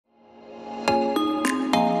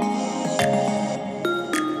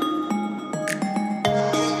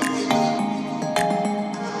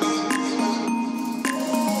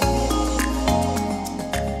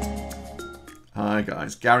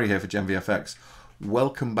Gary here for GenVFX.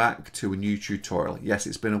 Welcome back to a new tutorial. Yes,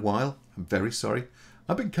 it's been a while. I'm very sorry.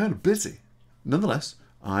 I've been kind of busy. Nonetheless,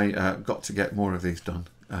 I got to get more of these done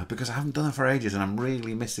because I haven't done them for ages and I'm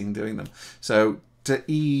really missing doing them. So to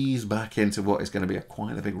ease back into what is going to be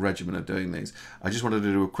quite a big regimen of doing these, I just wanted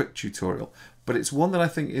to do a quick tutorial. But it's one that I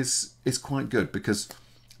think is quite good because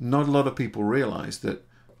not a lot of people realize that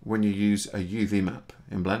when you use a UV map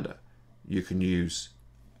in Blender, you can use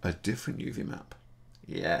a different UV map.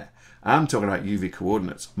 Yeah, I'm talking about UV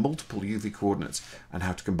coordinates, multiple UV coordinates, and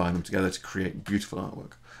how to combine them together to create beautiful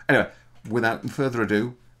artwork. Anyway, without further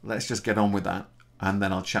ado, let's just get on with that, and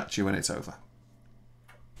then I'll chat to you when it's over.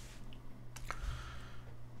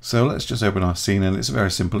 So let's just open our scene, and it's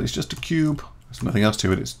very simple. It's just a cube. There's nothing else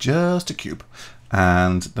to it. It's just a cube.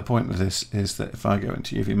 And the point of this is that if I go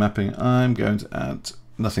into UV mapping, I'm going to add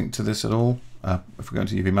nothing to this at all. If we go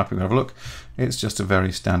into UV mapping and have a look, it's just a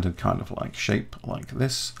very standard kind of like shape like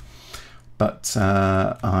this. But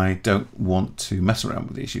I don't want to mess around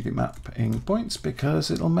with these UV mapping points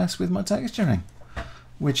because it'll mess with my texturing,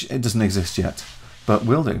 which it doesn't exist yet, but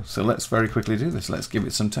will do. So let's very quickly do this. Let's give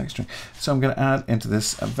it some texturing. So I'm going to add into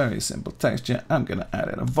this a very simple texture. I'm going to add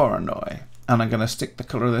in a Voronoi, and I'm going to stick the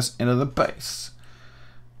color of this into the base.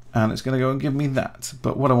 And it's going to go and give me that.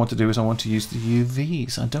 But what I want to do is I want to use the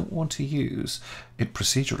UVs. I don't want to use it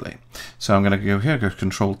procedurally. So I'm going to go here, go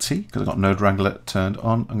Control T, because I've got Node Wrangler turned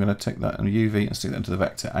on. I'm going to take that in UV and stick that into the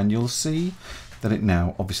vector. And you'll see that it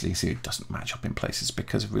now, obviously, you see it doesn't match up in places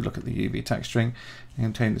because if we look at the UV texturing,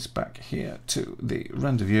 and take this back here to the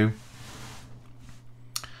render view.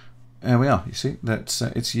 There we are. You see that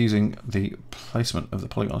it's using the placement of the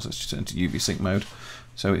polygons. Let's just turn into UV sync mode.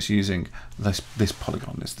 So it's using this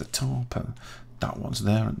polygon is the top, and that one's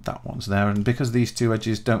there, and that one's there. And because these two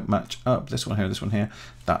edges don't match up, this one here,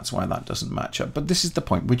 that's why that doesn't match up. But this is the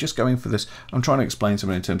point. We're just going for this. I'm trying to explain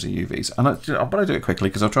something in terms of UVs. But I do it quickly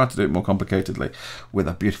because I've tried to do it more complicatedly with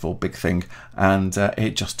a beautiful big thing. And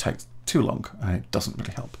it just takes too long, and it doesn't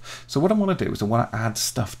really help. So what I want to do is I want to add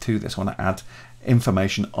stuff to this. I want to add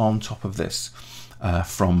information on top of this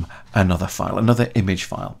from another file, another image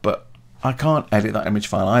file. But I can't edit that image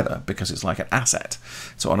file either because it's like an asset.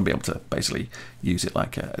 So I want to be able to basically use it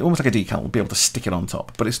like almost like a decal, be able to stick it on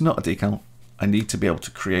top. But it's not a decal. I need to be able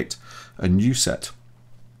to create a new set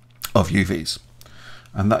of UVs.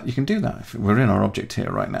 And that you can do that. If we're in our object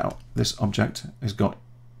here right now, this object has got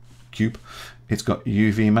cube. It's got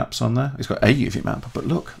UV maps on there. It's got a UV map, but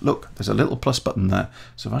look, there's a little plus button there.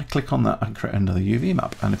 So if I click on that, I can create another UV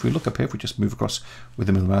map. And if we look up here, if we just move across with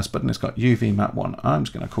the middle mouse button, it's got UV map 1. I'm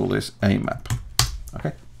just going to call this A map.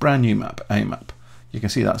 Okay, brand new map, A map. You can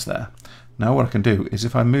see that's there. Now what I can do is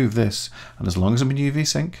if I move this, and as long as I'm in UV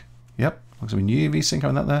sync, yep, as long as I'm in UV sync,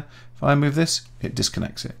 I'm in that there. If I move this, it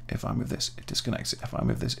disconnects it. If I move this, it disconnects it. If I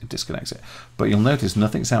move this, it disconnects it. But you'll notice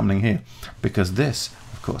nothing's happening here because this,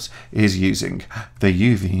 of course, is using the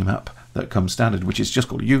UV map that comes standard, which is just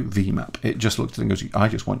called UV map. It just looks and goes, I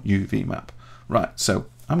just want UV map. Right, so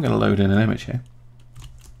I'm going to load in an image here,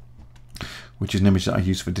 which is an image that I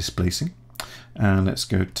use for displacing. And let's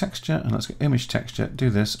go texture, and let's go image texture, do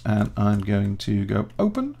this, and I'm going to go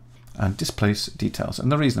open and displace details. And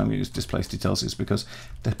the reason I'm going to use displace details is because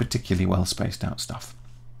they're particularly well spaced out stuff.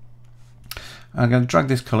 I'm going to drag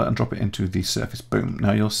this color and drop it into the surface. Boom.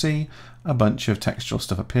 Now you'll see a bunch of textural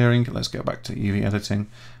stuff appearing. Let's go back to UV editing,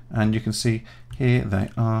 and you can see here they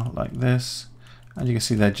are like this, and you can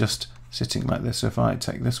see they're just sitting like this. So if I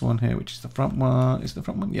take this one here, which is the front one, Yep,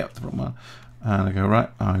 the front one, and I go right,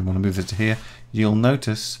 I want to move this to here. You'll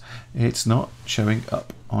notice it's not showing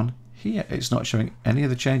up on here. It's not showing any of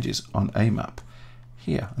the changes on A map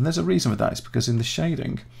here, and there's a reason for that. It's because in the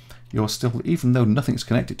shading, you're still, even though nothing's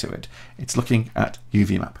connected to it, it's looking at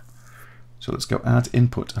UV map. So let's go add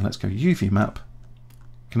input and let's go UV map,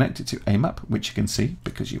 connect it to A map, which you can see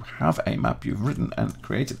because you have A map, you've written and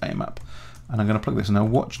created A map. And I'm going to plug this, and now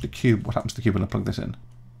watch the cube. What happens to the cube when I plug this in?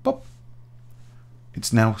 Pop!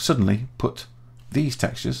 It's now suddenly put these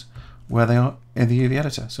textures where they are in the UV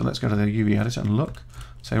editor. So let's go to the UV editor and look.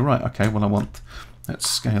 Say, right, okay, well let's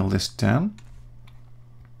scale this down.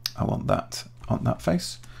 I want that on that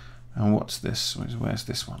face. And what's this? Where's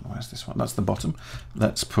this one? Where's this one? That's the bottom.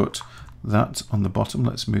 Let's put that on the bottom.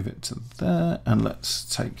 Let's move it to there, and let's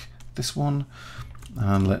take this one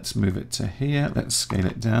and let's move it to here. Let's scale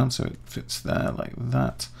it down so it fits there like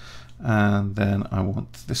that. And then I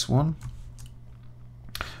want this one.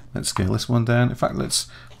 Let's scale this one down. In fact, let's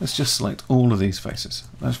just select all of these faces.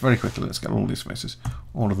 Let's very quickly, let's get all these faces,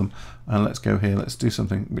 all of them. And let's go here. Let's do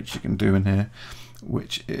something which you can do in here,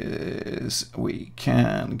 which is we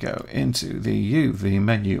can go into the UV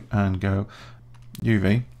menu and go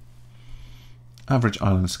UV, average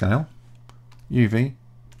island scale, UV,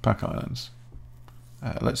 pack islands.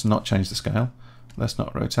 Let's not change the scale. Let's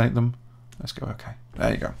not rotate them. Let's go OK.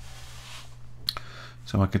 There you go.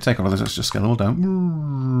 So I could take all of those, let's just scale them all down.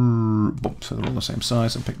 Boom, so they're all the same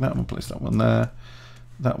size, and pick that one, place that one there.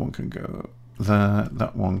 That one can go there.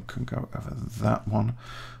 That one can go over that one.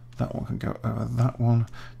 That one can go over that one.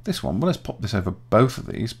 This one, well, let's pop this over both of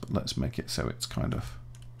these, but let's make it so it's kind of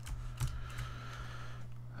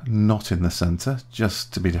not in the center,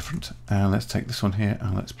 just to be different. And let's take this one here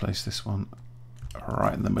and let's place this one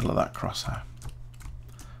right in the middle of that crosshair.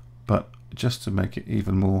 But just to make it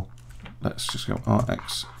even more, let's just go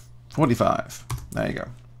RX 45. There you go.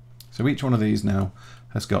 So each one of these now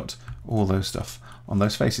has got all those stuff on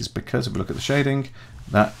those faces, because if we look at the shading,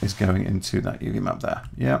 that is going into that UV map there.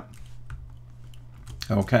 Yeah.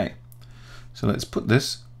 Okay. So let's put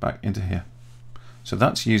this back into here. So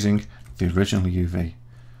that's using the original UV.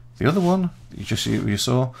 The other one that you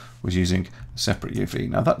saw was using a separate UV.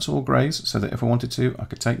 Now that's all greys, so that if I wanted to, I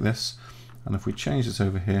could take this, and if we change this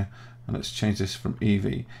over here, and let's change this from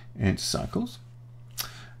EV into cycles,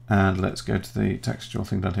 and let's go to the textual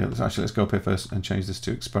thing down here. Let's go up here first and change this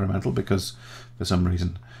to experimental, because for some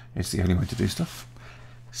reason it's the only way to do stuff.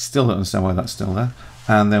 Still don't understand why that's still there.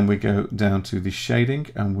 And then we go down to the shading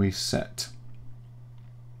and we set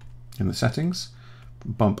in the settings,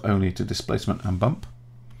 bump only to displacement and bump.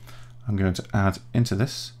 I'm going to add into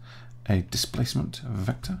this a displacement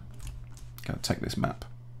vector. Going to take this map,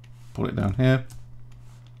 pull it down here,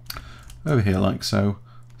 over here like so.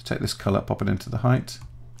 Let's take this color, pop it into the height,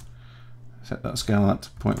 set that scale at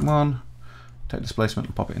 0.1, take displacement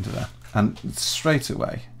and pop it into there. And straight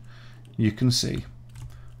away you can see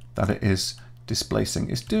that it is displacing.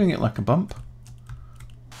 It's doing it like a bump.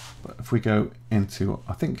 But if we go into,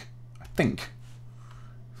 I think if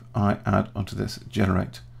I add onto this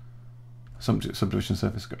generate subdivision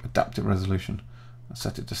surface, adaptive resolution, and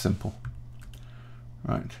set it to simple.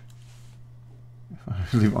 Right. If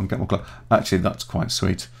I leave it on camera clock, actually that's quite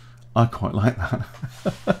sweet. I quite like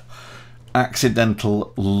that.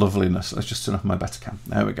 Accidental loveliness. Let's just turn off my Betacam.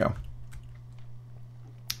 There we go.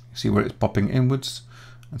 See where it's popping inwards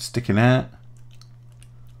and sticking out.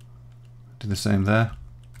 Do the same there.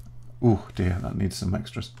 Oh dear, that needs some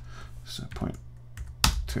extras. So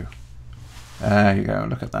 0.2. There you go,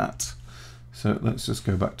 look at that. So let's just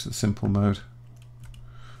go back to the simple mode.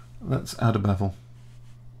 Let's add a bevel.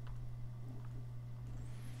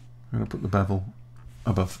 I'm going to put the bevel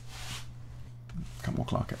above. Can't more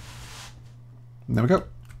clark it. And there we go.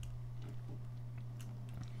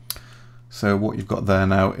 So what you've got there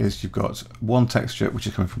now is you've got one texture which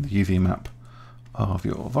is coming from the UV map of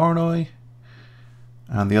your Voronoi,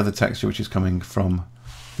 and the other texture which is coming from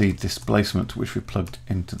the displacement which we plugged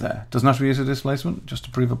into there. Doesn't have to use a displacement, just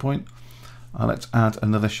to prove a point. Let's add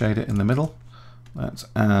another shader in the middle. Let's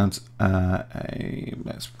add a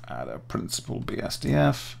principal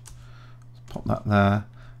BSDF. Pop that there.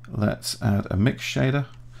 Let's add a mix shader.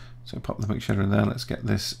 So pop the mix shader in there. Let's get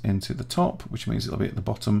this into the top, which means it'll be at the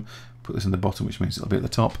bottom. Put this in the bottom, which means it'll be at the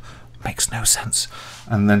top. Makes no sense.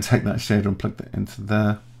 And then take that shader and plug that into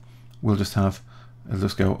there. We'll just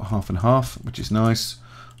go half and half, which is nice.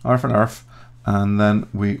 Half and half. And then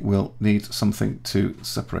we will need something to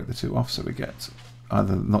separate the two off, so we get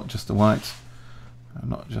either not just the white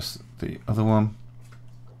and not just the other one.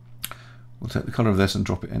 We'll take the color of this and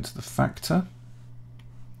drop it into the factor,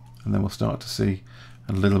 and then we'll start to see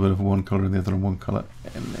a little bit of one color and the other one color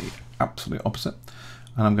in the absolute opposite.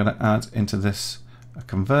 And I'm going to add into this a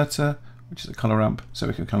converter, which is a color ramp, so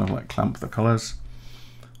we can kind of like clamp the colors.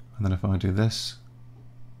 And then if I do this,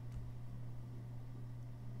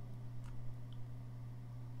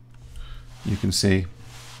 you can see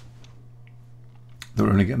that we're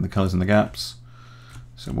only getting the colors in the gaps.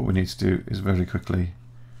 So what we need to do is very quickly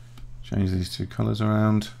change these two colors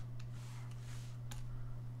around.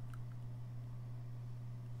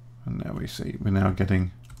 And now we see we're now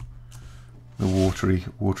getting the watery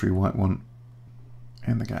white one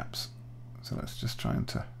in the gaps. So let's just try and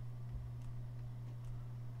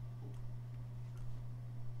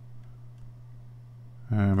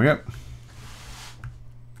there we go.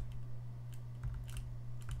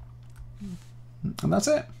 And that's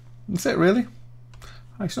it. That's it, really.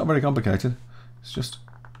 It's not very complicated. It's just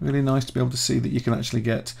really nice to be able to see that you can actually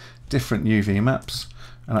get different UV maps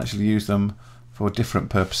and actually use them for different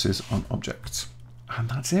purposes on objects. And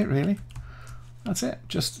that's it, really. That's it.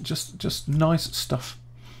 Just nice stuff.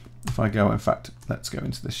 If I go, in fact, let's go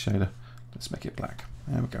into this shader. Let's make it black.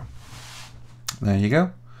 There we go. There you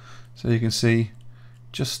go. So you can see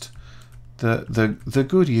just the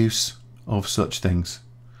good use of such things.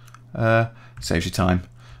 Saves you time,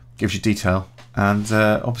 gives you detail, and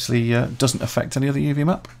obviously doesn't affect any other UV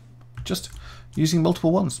map, just using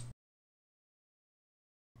multiple ones.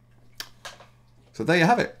 So there you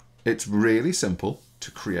have it. It's really simple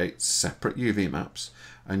to create separate UV maps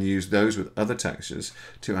and use those with other textures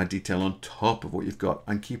to add detail on top of what you've got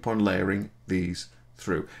and keep on layering these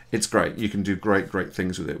through. It's great. You can do great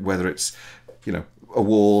things with it, whether it's, you know, a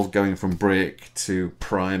wall going from brick to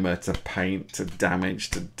primer to paint to damage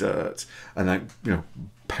to dirt, and then, you know,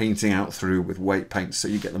 painting out through with weight paint, so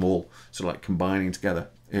you get them all sort of like combining together.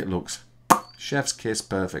 It looks chef's kiss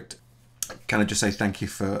perfect. Can I just say thank you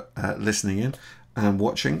for listening in and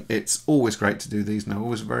watching. It's always great to do these, and I'm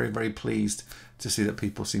always very pleased to see that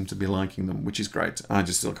people seem to be liking them, which is great. I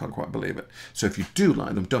just still can't quite believe it. So if you do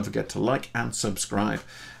like them, don't forget to like and subscribe,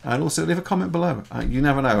 and also leave a comment below. You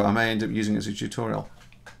never know, I may end up using it as a tutorial.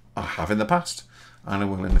 I have in the past, and I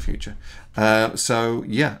will in the future. So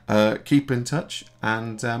yeah, keep in touch,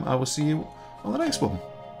 and I will see you on the next one.